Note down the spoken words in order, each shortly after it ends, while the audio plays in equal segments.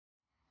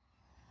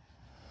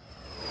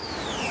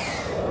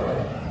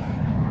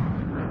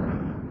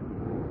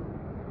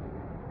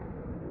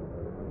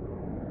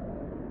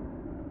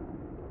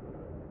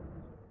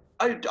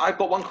I've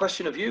got one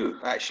question of you,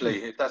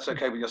 actually, if that's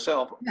okay with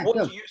yourself. Yeah, What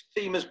go. do you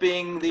see as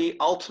being the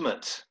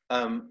ultimate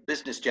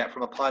business jet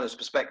from a pilot's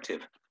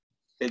perspective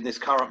in this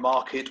current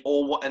market,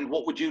 and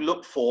what would you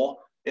look for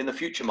in the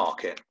future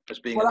market as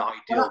being an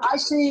ideal I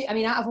business? see, I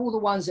mean, out of all the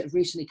ones that have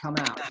recently come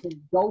out, I think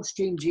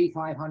Gulfstream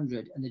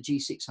G500 and the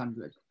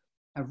G600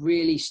 have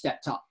really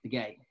stepped up the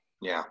game.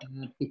 Yeah.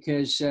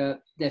 Because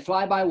they're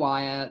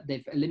fly-by-wire.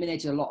 They've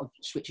eliminated a lot of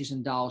switches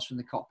and dials from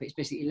the cockpit. It's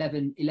basically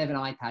 11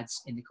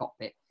 iPads in the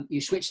cockpit.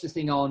 You switch the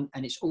thing on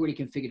and it's already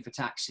configured for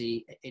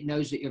taxi. It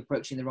knows that you're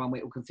approaching the runway.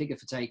 It will configure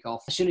for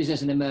takeoff. As soon as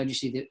there's an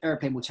emergency, the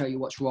airplane will tell you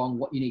what's wrong,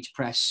 what you need to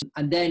press.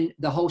 And then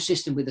the whole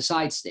system with the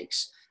side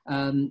sticks,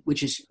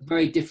 which is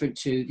very different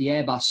to the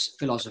Airbus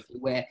philosophy,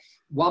 where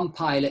one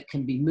pilot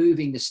can be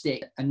moving the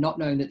stick and not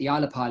knowing that the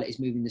other pilot is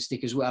moving the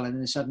stick as well. And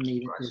then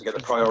suddenly Right, so you get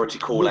the priority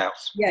call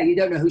outs. Yeah, you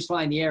don't know who's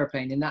flying the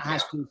airplane, and that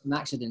has caused some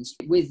accidents.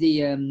 With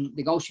the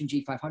Gulfstream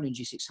G500 and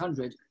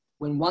G600,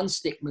 when one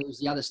stick moves,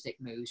 the other stick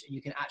moves, and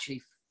you can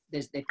actually,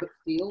 they put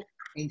feel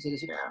into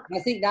this. Yeah. And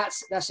I think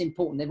that's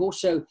important. They've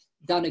also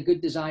done a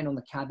good design on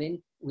the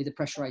cabin with the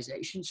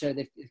pressurization. So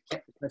they've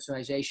kept the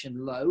pressurization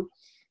low.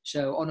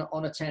 So on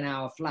a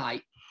 10-hour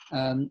flight,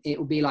 it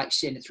will be like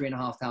sitting at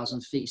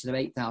 3,500 feet instead of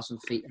 8,000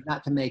 feet. And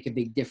that can make a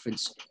big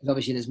difference. Because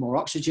obviously there's more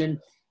oxygen.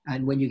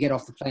 And when you get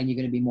off the plane, you're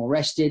going to be more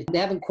rested. They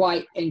haven't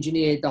quite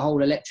engineered the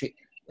whole electric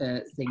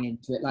thing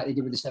into it like they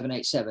did with the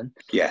 787.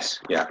 Yes,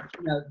 yeah.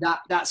 No,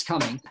 that's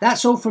coming.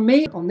 That's all from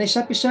me on this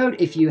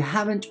episode. If you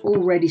haven't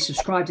already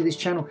subscribed to this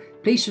channel,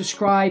 please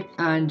subscribe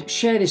and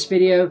share this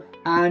video.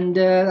 And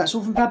that's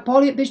all from Fab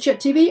Poli at BizJet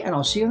TV, and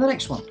I'll see you on the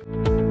next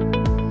one.